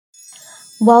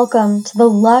Welcome to the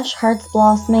Lush Hearts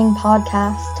Blossoming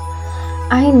podcast.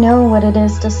 I know what it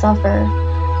is to suffer.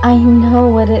 I know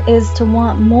what it is to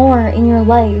want more in your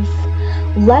life.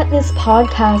 Let this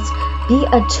podcast be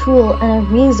a tool and a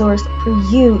resource for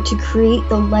you to create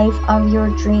the life of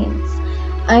your dreams.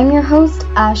 I'm your host,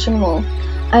 Ashen.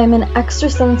 I am an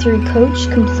extrasensory coach,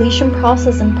 completion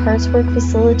process and parts work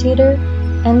facilitator,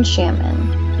 and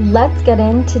shaman. Let's get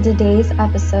into today's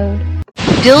episode.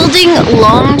 Building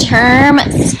long-term,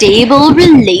 stable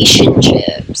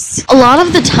relationships. A lot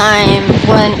of the time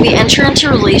when we enter into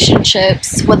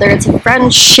relationships, whether it's a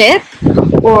friendship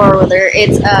or whether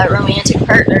it's a romantic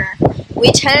partner,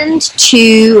 we tend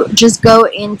to just go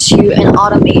into an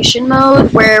automation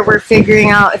mode where we're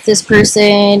figuring out if this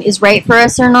person is right for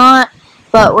us or not,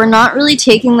 but we're not really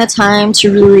taking the time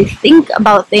to really think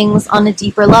about things on a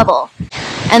deeper level.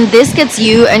 And this gets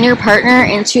you and your partner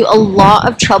into a lot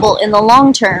of trouble in the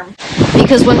long term.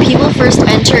 Because when people first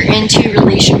enter into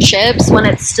relationships, when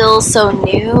it's still so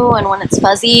new and when it's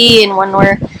fuzzy and when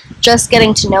we're just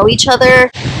getting to know each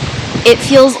other, it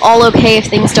feels all okay if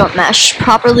things don't mesh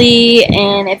properly,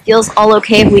 and it feels all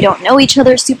okay if we don't know each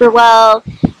other super well,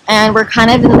 and we're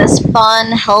kind of in this fun,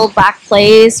 held back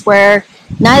place where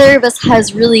neither of us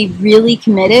has really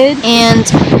committed,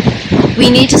 and we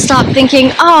need to stop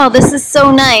thinking, oh, this is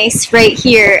so nice right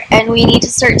here, and we need to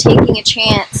start taking a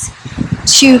chance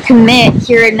to commit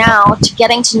here and now to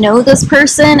getting to know this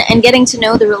person and getting to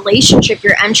know the relationship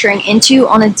you're entering into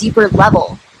on a deeper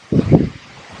level.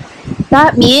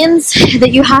 That means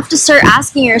that you have to start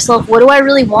asking yourself, what do I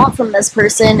really want from this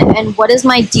person, and what is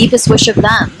my deepest wish of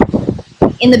them?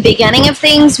 In the beginning of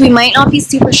things, we might not be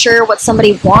super sure what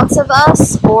somebody wants of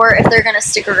us or if they're going to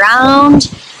stick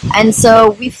around. And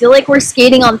so we feel like we're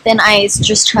skating on thin ice,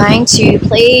 just trying to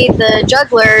play the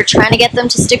juggler, trying to get them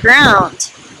to stick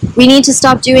around. We need to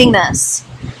stop doing this.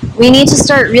 We need to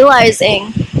start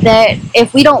realizing that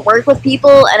if we don't work with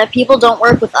people and if people don't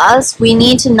work with us, we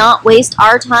need to not waste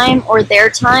our time or their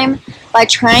time by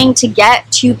trying to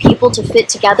get two people to fit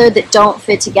together that don't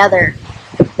fit together.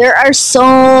 There are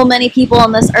so many people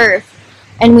on this earth,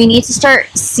 and we need to start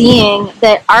seeing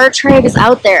that our tribe is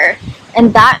out there,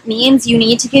 and that means you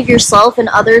need to give yourself and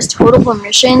others total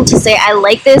permission to say, I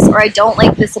like this or I don't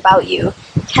like this about you.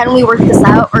 Can we work this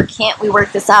out or can't we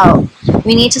work this out?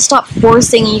 We need to stop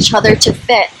forcing each other to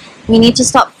fit. We need to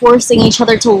stop forcing each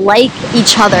other to like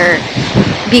each other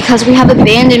because we have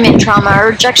abandonment trauma or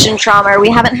rejection trauma, or we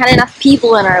haven't had enough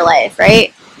people in our life,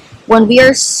 right? When we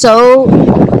are so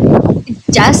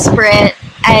desperate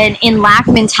and in lack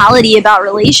mentality about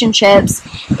relationships,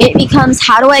 it becomes,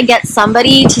 how do I get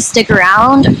somebody to stick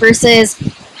around versus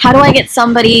how do I get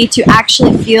somebody to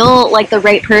actually feel like the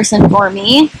right person for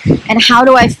me, and how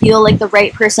do I feel like the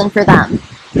right person for them?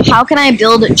 How can I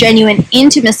build genuine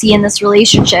intimacy in this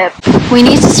relationship? We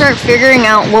need to start figuring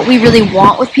out what we really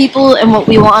want with people and what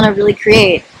we want to really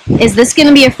create. Is this going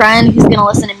to be a friend who's going to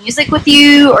listen to music with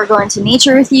you or go into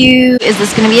nature with you? Is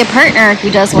this going to be a partner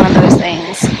who does one of those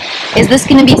things? Is this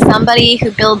going to be somebody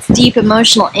who builds deep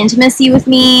emotional intimacy with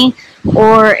me?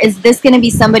 Or is this going to be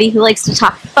somebody who likes to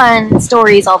talk fun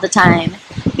stories all the time?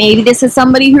 Maybe this is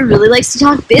somebody who really likes to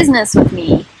talk business with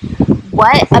me.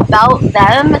 What about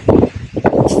them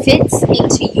fits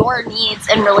into your needs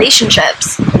and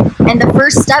relationships? And the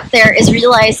first step there is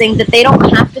realizing that they don't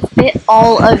have to fit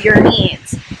all of your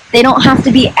needs. They don't have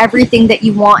to be everything that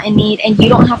you want and need, and you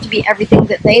don't have to be everything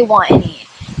that they want and need.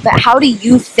 But how do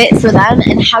you fit for them,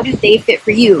 and how do they fit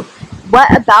for you?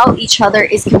 What about each other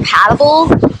is compatible,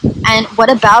 and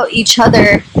what about each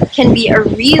other can be a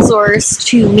resource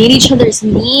to meet each other's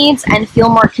needs and feel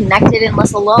more connected and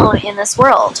less alone in this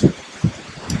world?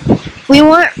 We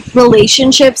want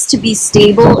relationships to be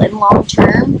stable and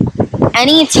long-term.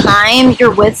 Anytime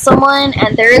you're with someone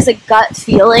and there is a gut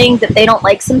feeling that they don't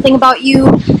like something about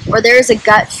you, or there is a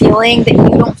gut feeling that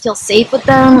you don't feel safe with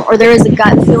them, or there is a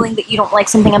gut feeling that you don't like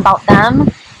something about them,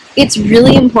 it's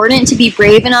really important to be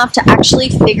brave enough to actually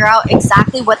figure out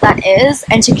exactly what that is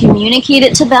and to communicate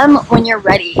it to them when you're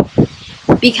ready.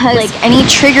 Because like any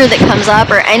trigger that comes up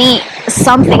or any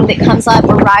something that comes up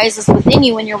arises within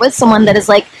you when you're with someone that is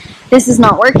like, this is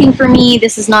not working for me,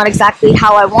 this is not exactly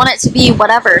how I want it to be,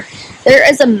 whatever. There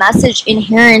is a message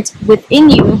inherent within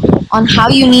you on how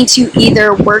you need to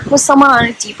either work with someone on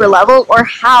a deeper level or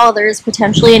how there is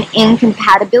potentially an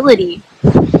incompatibility.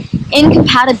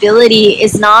 Incompatibility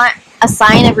is not a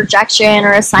sign of rejection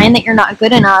or a sign that you're not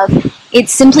good enough. It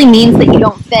simply means that you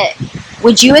don't fit.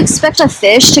 Would you expect a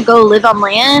fish to go live on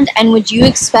land, and would you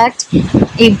expect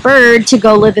a bird to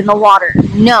go live in the water?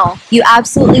 No, you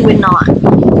absolutely would not.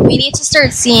 we need to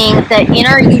start seeing that in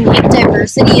our unique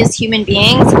diversity as human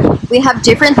beings, we have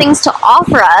different things to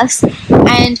offer us,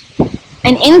 and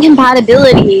an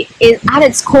incompatibility is at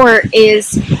its core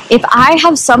is if I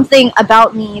have something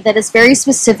about me that is very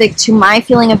specific to my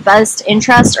feeling of best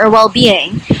interest or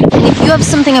well-being, and if you have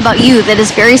something about you that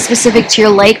is very specific to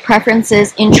your like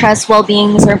preferences, interests,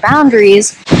 well-beings, or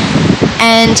boundaries,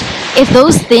 and if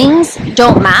those things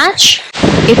don't match,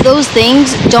 if those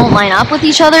things don't line up with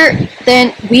each other,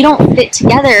 then we don't fit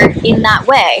together in that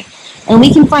way. And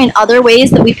we can find other ways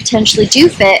that we potentially do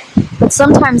fit, but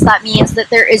sometimes that means that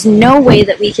there is no way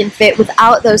that we can fit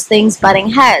without those things butting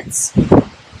heads.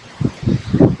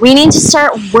 We need to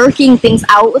start working things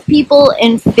out with people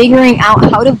and figuring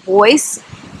out how to voice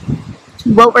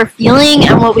what we're feeling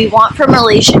and what we want from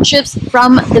relationships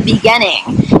from the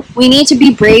beginning. We need to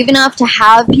be brave enough to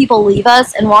have people leave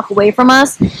us and walk away from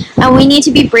us, and we need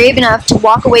to be brave enough to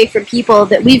walk away from people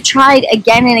that we've tried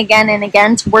again and again and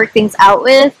again to work things out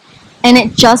with, and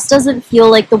it just doesn't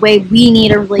feel like the way we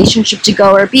need a relationship to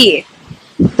go or be.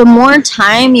 The more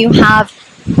time you have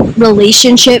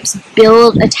relationships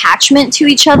build attachment to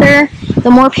each other,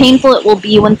 the more painful it will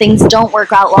be when things don't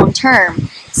work out long term.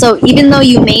 So even though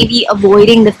you may be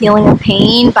avoiding the feeling of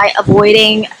pain by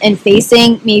avoiding and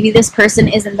facing maybe this person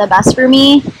isn't the best for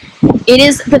me, it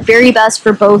is the very best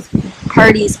for both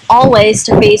parties always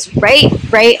to face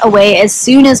right away as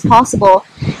soon as possible.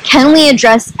 Can we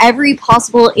address every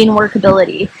possible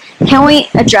inworkability? Can we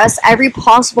address every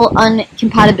possible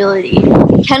uncompatibility?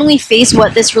 Can we face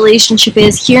what this relationship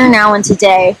is here, now, and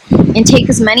today, and take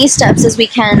as many steps as we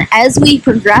can as we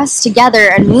progress together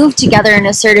and move together in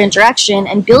a certain direction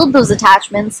and build those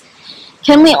attachments?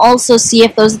 Can we also see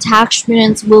if those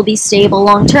attachments will be stable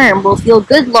long term, will feel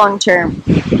good long term?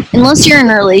 Unless you're in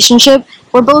a relationship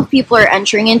where both people are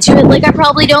entering into it, like, I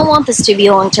probably don't want this to be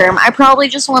long term. I probably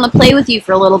just want to play with you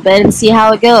for a little bit and see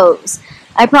how it goes.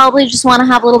 I probably just want to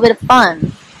have a little bit of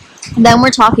fun. Then we're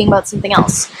talking about something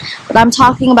else. But I'm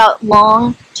talking about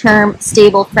long-term,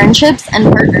 stable friendships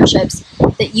and partnerships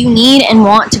that you need and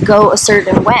want to go a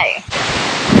certain way.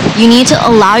 You need to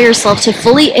allow yourself to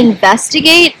fully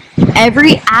investigate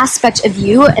every aspect of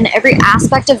you and every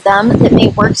aspect of them that may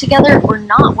work together or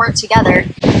not work together,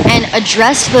 and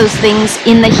address those things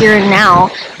in the here and now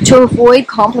to avoid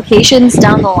complications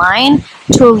down the line,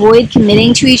 to avoid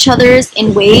committing to each other's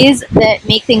in ways that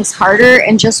make things harder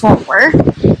and just won't work,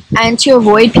 and to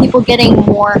avoid people getting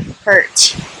more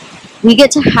hurt. We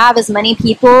get to have as many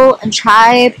people and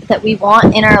tribe that we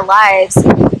want in our lives,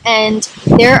 and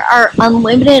there are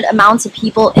unlimited amounts of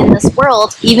people in this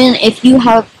world. Even if you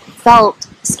have felt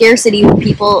scarcity with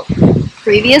people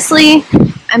previously,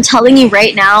 I'm telling you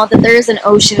right now that there is an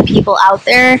ocean of people out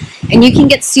there, and you can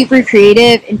get super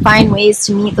creative and find ways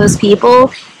to meet those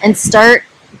people and start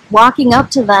walking up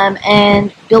to them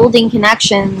and building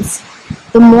connections.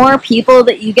 The more people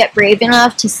that you get brave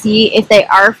enough to see if they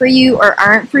are for you or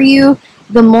aren't for you,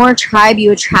 the more tribe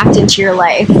you attract into your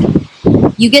life.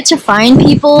 You get to find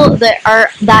people that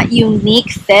are that unique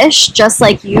fish just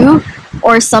like you,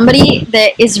 or somebody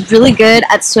that is really good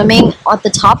at swimming at the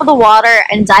top of the water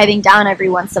and diving down every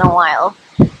once in a while.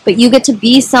 But you get to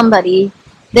be somebody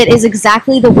that is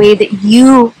exactly the way that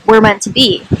you were meant to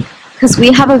be, because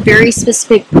we have a very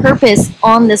specific purpose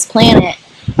on this planet.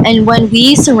 And when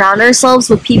we surround ourselves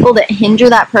with people that hinder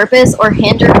that purpose or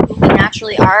hinder who we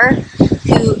naturally are,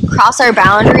 who cross our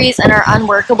boundaries and are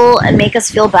unworkable and make us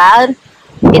feel bad,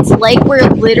 it's like we're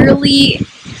literally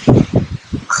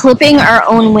clipping our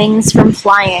own wings from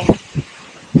flying.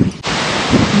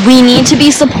 We need to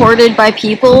be supported by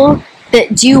people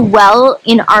that do well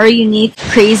in our unique,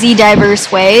 crazy, diverse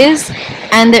ways,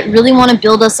 and that really want to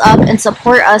build us up and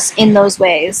support us in those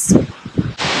ways.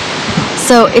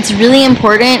 So it's really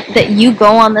important that you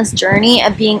go on this journey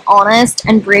of being honest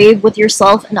and brave with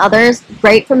yourself and others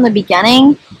right from the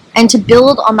beginning, and to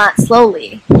build on that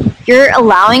slowly. You're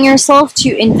allowing yourself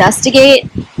to investigate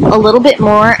a little bit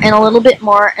more and a little bit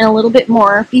more and a little bit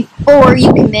more before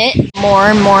you commit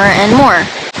more and more and more.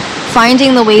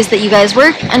 Finding the ways that you guys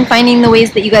work and finding the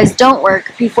ways that you guys don't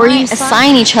work before you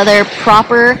assign each other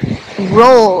proper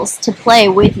roles to play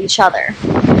with each other.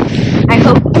 I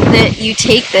hope that you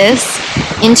take this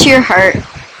into your heart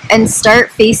and start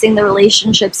facing the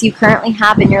relationships you currently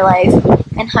have in your life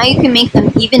and how you can make them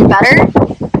even better,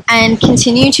 and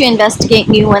continue to investigate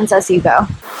new ones as you go.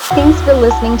 Thanks for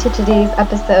listening to today's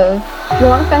episode. If you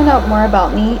want to find out more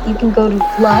about me, you can go to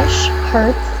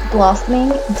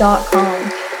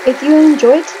lushheartsblossoming.com. If you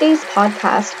enjoyed today's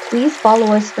podcast, please follow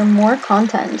us for more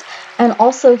content. And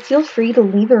also feel free to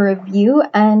leave a review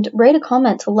and write a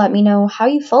comment to let me know how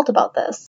you felt about this.